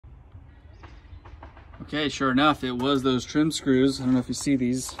Okay, sure enough, it was those trim screws. I don't know if you see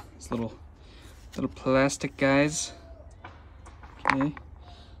these little plastic guys. Okay,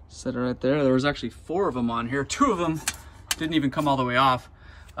 set it right there. There was actually 4 of them on here. 2 of them didn't even come all the way off,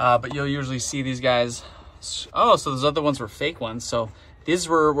 but you'll usually see these guys. Oh, so those other ones were fake ones. So these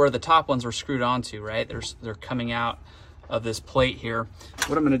were where the top ones were screwed onto, right? They're coming out of this plate here.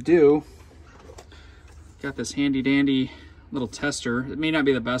 What I'm gonna do, got this handy dandy little tester. It may not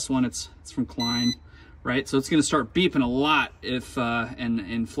be the best one. It's from Klein, right? So it's gonna start beeping a lot if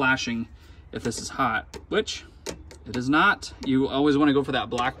and flashing if this is hot, which it is not. You always want to go for that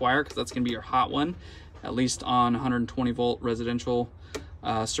black wire because that's gonna be your hot one, at least on 120 volt residential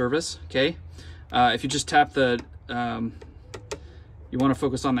service. Okay, if you just tap the you want to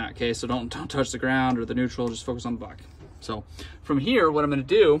focus on that. Okay, so don't touch the ground or the neutral, just focus on the black. So from here, what I'm going to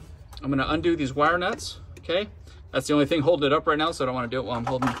do, I'm going to undo these wire nuts. Okay, that's the only thing holding it up right now, so I don't want to do it while I'm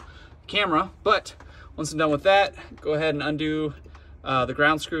holding the camera. But once I'm done with that, go ahead and undo the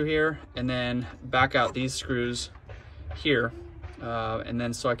ground screw here, and then back out these screws here, and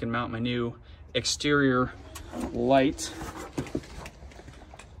then so I can mount my new exterior light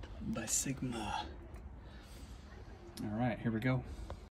by Sigma. All right, here we go.